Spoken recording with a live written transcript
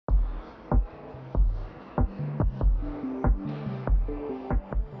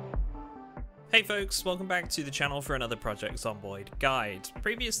Hey folks, welcome back to the channel for another Project Zomboid guide.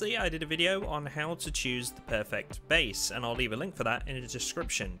 Previously I did a video on how to choose the perfect base, and I'll leave a link for that in the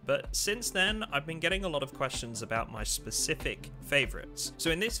description, but since then I've been getting a lot of questions about my specific favorites.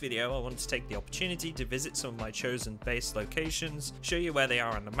 So in this video I want to take the opportunity to visit some of my chosen base locations, show you where they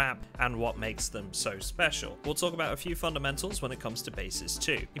are on the map and what makes them so special. We'll talk about a few fundamentals when it comes to bases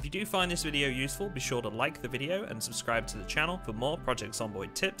too. If you do find this video useful, be sure to like the video and subscribe to the channel for more Project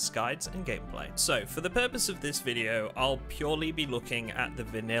Zomboid tips, guides and gameplay. So for the purpose of this video, I'll purely be looking at the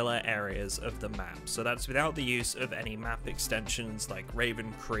vanilla areas of the map. So that's without the use of any map extensions like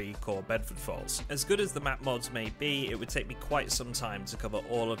Raven Creek or Bedford Falls. As good as the map mods may be, it would take me quite some time to cover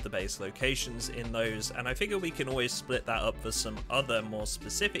all of the base locations in those, and I figure we can always split that up for some other more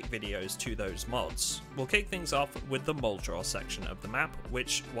specific videos to those mods. We'll kick things off with the Muldraugh section of the map,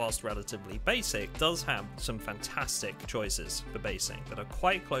 which, whilst relatively basic, does have some fantastic choices for basing that are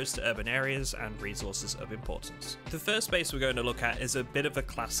quite close to urban areas and resources of importance. The first base we're going to look at is a bit of a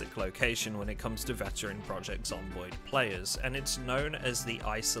classic location when it comes to veteran Project Zomboid players, and it's known as the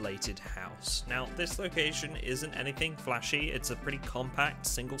Isolated House. Now, this location isn't anything flashy, it's a pretty compact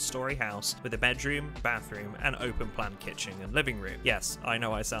single-story house with a bedroom, bathroom, and open-plan kitchen and living room. Yes, I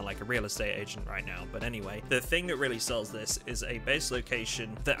know I sound like a real estate agent right now, but anyway, the thing that really sells this is a base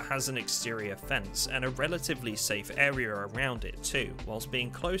location that has an exterior fence and a relatively safe area around it too, whilst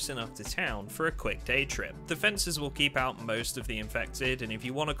being close enough to town for a quick day trip. The fences will keep out most of the infected, and if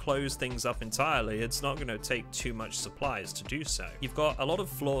you want to close things up entirely, it's not going to take too much supplies to do so. You've got a lot of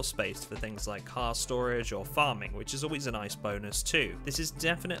floor space for things like car storage or farming, which is always a nice bonus too. This is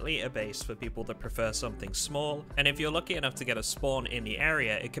definitely a base for people that prefer something small, and if you're lucky enough to get a spawn in the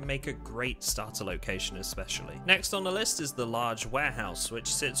area, it can make a great starter location especially. Next on the list is the large warehouse,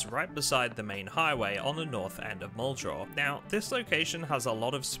 which sits right beside the main highway on the north end of Muldraugh. Now, this location has a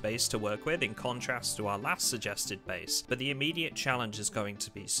lot of space to work with in contrast to our last suggested base, but the immediate challenge is going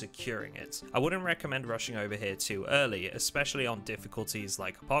to be securing it. I wouldn't recommend rushing over here too early, especially on difficulties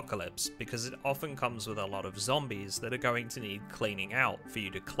like Apocalypse, because it often comes with a lot of zombies that are going to need cleaning out for you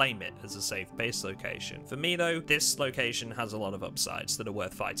to claim it as a safe base location. For me though, this location has a lot of upsides that are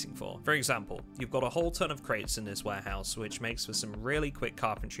worth fighting for. For example, you've got a whole ton of crates in this warehouse, which makes for some really quick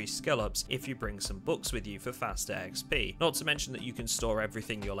carpentry skill ups if you bring some books with you for faster XP. Not to mention that you can store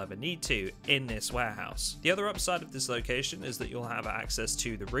everything you'll ever need to in this warehouse. The other upside of this location is that you'll have access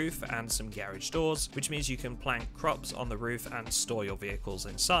to the roof and some garage doors, which means you can plant crops on the roof and store your vehicles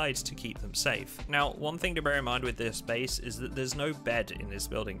inside to keep them safe. Now, one thing to bear in mind with this base is that there's no bed in this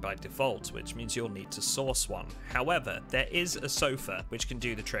building by default, which means you'll need to source one. However, there is a sofa which can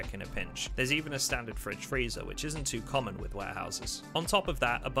do the trick in a pinch. There's even a standard fridge freezer, which isn't too common with warehouses. On top of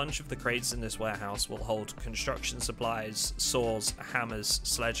that, a bunch of the crates in this warehouse will hold construction supplies, saws, hammers,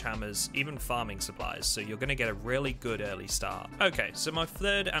 sledgehammers, even farming supplies, so you're going to get a really good early start. Okay, so my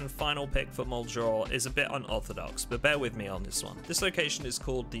third and final pick for Muldraugh is a bit unorthodox, but bear with me on this one. This location is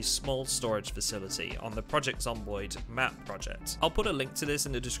called the Small Storage Facility on the Project Zomboid map project. I'll put a link to this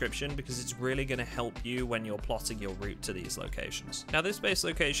in the description because it's really going to help you when you're plotting your route to these locations. Now, this base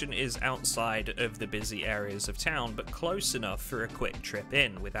location is outside of the busy areas of town, but close enough for a quick trip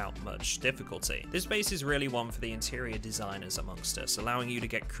in without much difficulty. This base is really one for the interior designers amongst us, allowing you to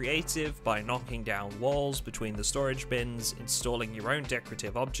get creative by knocking down walls between the storage bins, installing your own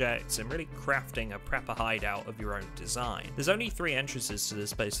decorative objects, and really crafting a prepper hideout of your own design. There's only 3 entrances to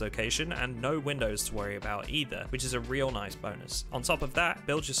this base location and no windows to worry about either, which is a real nice bonus. On top of that,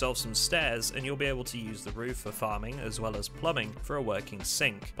 build yourself some stairs and you'll be able to use the roof for farming as well as plumbing for a working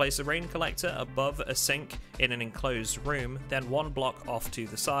sink. Place a rain collector above a sink in an enclosed room, then 1 block off to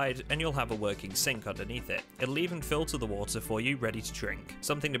the side and you'll have a working sink underneath it. It'll even filter the water for you ready to drink.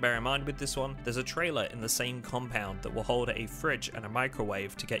 Something to bear in mind with this one, there's a trailer in the same compound that will hold a fridge and a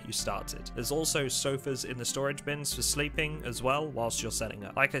microwave to get you started. There's also sofas in the storage bins for sleeping as well whilst you're setting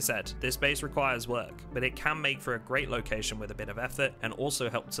up. Like I said, this base requires work, but it can make for a great location with a bit of effort and also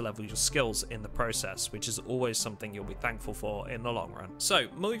help to level your skills in the process, which is always something you'll be thankful for in the long run. So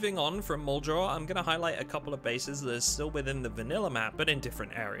moving on from Muldraugh, I'm going to highlight a couple of bases that are still within the vanilla map but in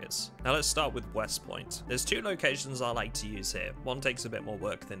different areas. Now let's start with West Point. There's 2 locations I like to use here. One takes a bit more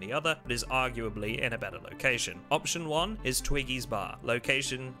work than the other, but is arguably in a better location. Option 1 is Twiggy's Bar,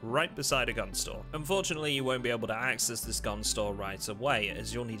 location right beside a gun store. Unfortunately, you won't be able to access this gun store right away,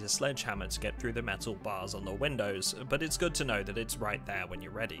 as you'll need a sledgehammer to get through the metal bars on the windows, but it's good to know that it's right there when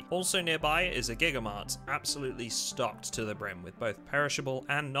you're ready. Also nearby is a Gigamart, absolutely stocked to the brim with both perishable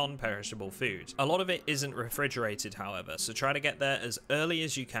and non-perishable food. A lot of it isn't refrigerated, however, so try to get there as early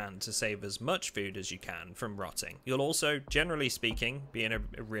as you can to save as much food as you can from rotting. You'll also, generally speaking, be in a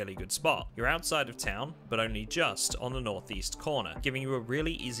really really good spot. You're outside of town, but only just on the northeast corner, giving you a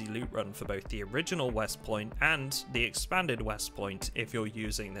really easy loot run for both the original West Point and the expanded West Point if you're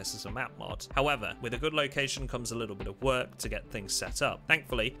using this as a map mod. However, with a good location comes a little bit of work to get things set up.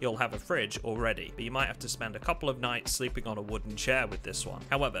 Thankfully, you'll have a fridge already, but you might have to spend a couple of nights sleeping on a wooden chair with this one.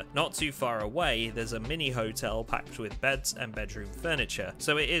 However, not too far away, there's a mini hotel packed with beds and bedroom furniture,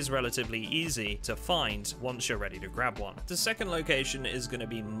 so it is relatively easy to find once you're ready to grab one. The second location is going to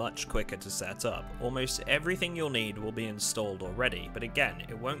be much quicker to set up. Almost everything you'll need will be installed already, but again,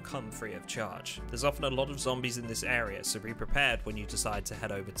 it won't come free of charge. There's often a lot of zombies in this area, so be prepared when you decide to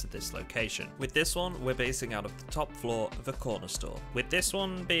head over to this location. With this one, we're basing out of the top floor of a corner store. With this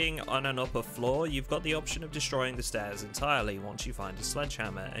one being on an upper floor, you've got the option of destroying the stairs entirely once you find a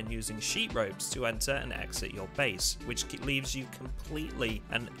sledgehammer and using sheet ropes to enter and exit your base, which leaves you completely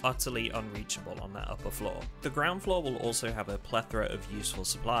and utterly unreachable on that upper floor. The ground floor will also have a plethora of useful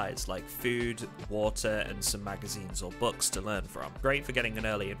supplies like food, water, and some magazines or books to learn from. Great for getting an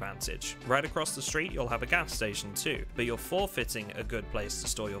early advantage. Right across the street you'll have a gas station too, but you're forfeiting a good place to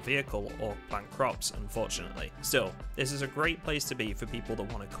store your vehicle or plant crops, unfortunately. Still, this is a great place to be for people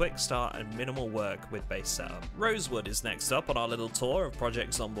that want a quick start and minimal work with base setup. Rosewood is next up on our little tour of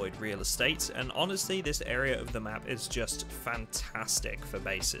Project Zomboid real estate, and honestly this area of the map is just fantastic for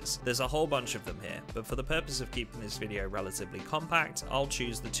bases. There's a whole bunch of them here, but for the purpose of keeping this video relatively compact, I'll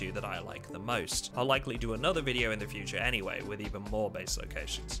choose the two that I like the most. I'll likely do another video in the future anyway with even more base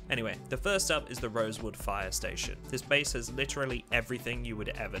locations. Anyway, the first up is the Rosewood Fire Station. This base has literally everything you would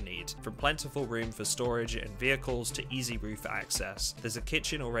ever need, from plentiful room for storage and vehicles to easy roof access. There's a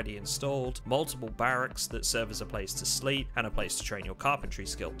kitchen already installed, multiple barracks that serve as a place to sleep and a place to train your carpentry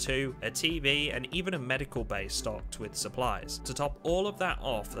skill too, a TV, and even a medical base stocked with supplies. To top all of that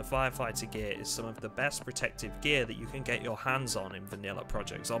off, the firefighter gear is some of the best protective gear that you can get your hands on in vanilla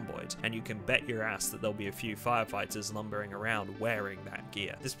Project Zomboid, and you can bet your ass that there'll be a few firefighters lumbering around wearing that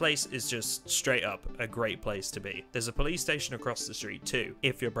gear. This place is just straight up a great place to be. There's a police station across the street too,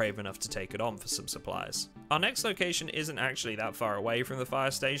 if you're brave enough to take it on for some supplies. Our next location isn't actually that far away from the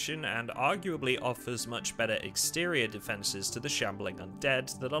fire station and arguably offers much better exterior defenses to the shambling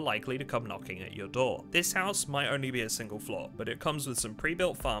undead that are likely to come knocking at your door. This house might only be a single floor, but it comes with some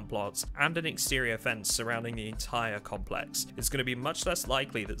pre-built farm plots and an exterior fence surrounding the entire complex. It's going to be much less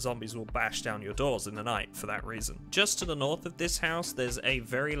likely that zombies will bash down your doors in the night for that reason. Just to the north of this house, there's a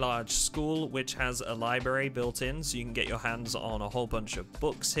very large school which has a library built in, so you can get your hands on a whole bunch of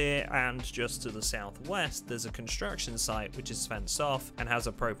books here, and just to the southwest there's a construction site which is fenced off and has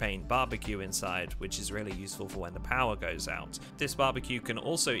a propane barbecue inside, which is really useful for when the power goes out. This barbecue can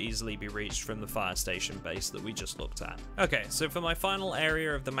also easily be reached from the fire station base that we just looked at. Okay, so for my final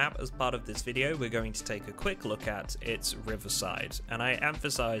area of the map as part of this video, we're going to take a quick look at its Riverside, and I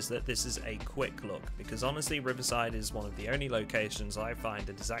emphasize that this is a quick look because honestly Riverside is one of the only locations I find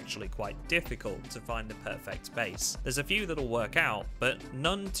it is actually quite difficult to find the perfect base. There's a few that'll work out, but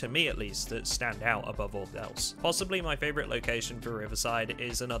none, to me at least, that stand out above all else. Possibly my favorite location for Riverside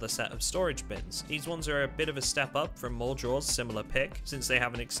is another set of storage bins. These ones are a bit of a step up from Muldraugh's similar pick since they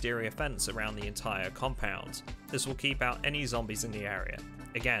have an exterior fence around the entire compound. This will keep out any zombies in the area.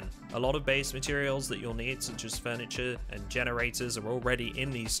 Again, a lot of base materials that you'll need, such as furniture and generators, are already in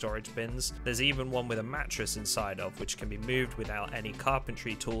these storage bins. There's even one with a mattress inside of, which can be moved without any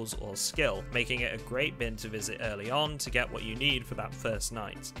carpentry tools or skill, making it a great bin to visit early on to get what you need for that first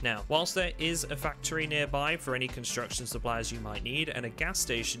night. Now, whilst there is a factory nearby for any construction supplies you might need, and a gas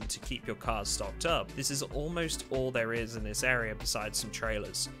station to keep your cars stocked up, this is almost all there is in this area besides some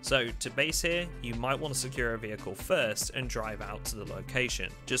trailers. So to base here, you might want to secure a vehicle first and drive out to the location.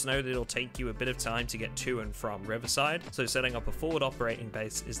 Just know that it'll take you a bit of time to get to and from Riverside, so setting up a forward operating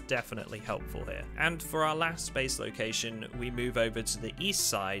base is definitely helpful here. And for our last base location, we move over to the east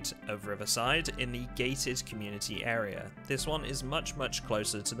side of Riverside in the gated community area. This one is much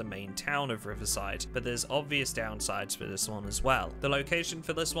closer to the main town of Riverside, but there's obvious downsides for this one as well. The location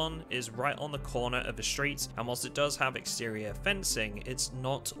for this one is right on the corner of a street, and whilst it does have exterior fencing, it's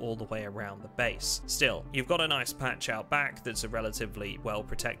not all the way around the base. Still, you've got a nice patch out back that's a relatively well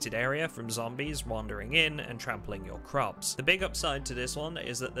protected area from zombies wandering in and trampling your crops. The big upside to this one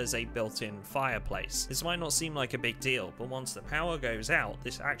is that there's a built-in fireplace. This might not seem like a big deal, but once the power goes out,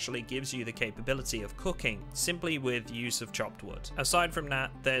 this actually gives you the capability of cooking simply with use of chopped wood. Aside from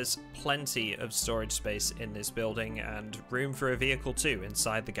that, there's plenty of storage garage space in this building and room for a vehicle too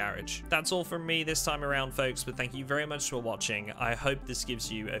inside the garage. That's all from me this time around, folks, but thank you very much for watching. I hope this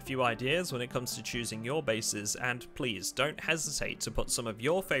gives you a few ideas when it comes to choosing your bases, and please don't hesitate to put some of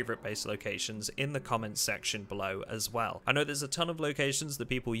your favorite base locations in the comments section below as well. I know there's a ton of locations that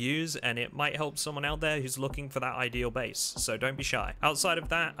people use, and it might help someone out there who's looking for that ideal base, so don't be shy. Outside of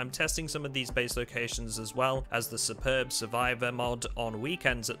that, I'm testing some of these base locations as well as the Superb Survivor mod on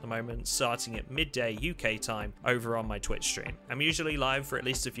weekends at the moment, starting at midday UK time over on my Twitch stream. I'm usually live for at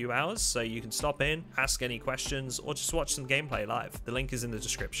least a few hours, so you can stop in, ask any questions, or just watch some gameplay live. The link is in the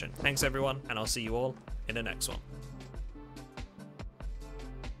description. Thanks everyone, and I'll see you all in the next one.